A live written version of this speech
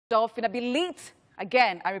Finna be late.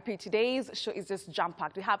 Again, I repeat, today's show is just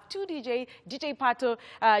jam-packed. We have two DJ Partoh,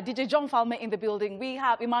 DJ John Falme in the building. We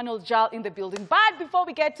have Emmanuel Jal in the building. But before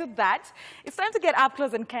we get to that, it's time to get up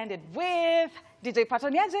close and candid with DJ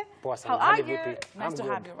Partoh. How are you? Nice to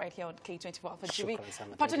have you right here on K24 for Jiri.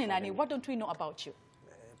 Partoh Ninani, what don't we know about you?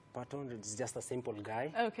 Partoh is just a simple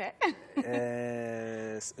guy. Okay.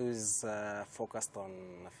 Who's focused on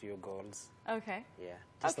a few goals. Okay. Yeah.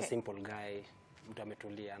 Just a simple guy.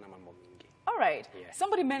 All right. Yeah.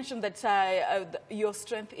 Somebody mentioned that your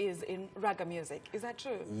strength is in raga music. Is that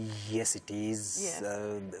true? Yes, it is. Yes.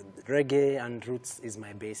 Reggae and roots is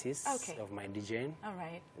my basis of my DJing. All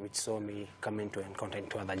right. Which saw me come into and content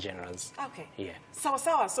to other genres. Okay. Yeah.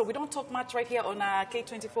 Sawa. So we don't talk much right here on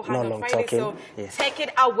K24 No Hangout long Friday. talking. So yes. take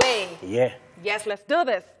it away. Yeah. Yes, let's do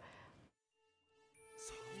this.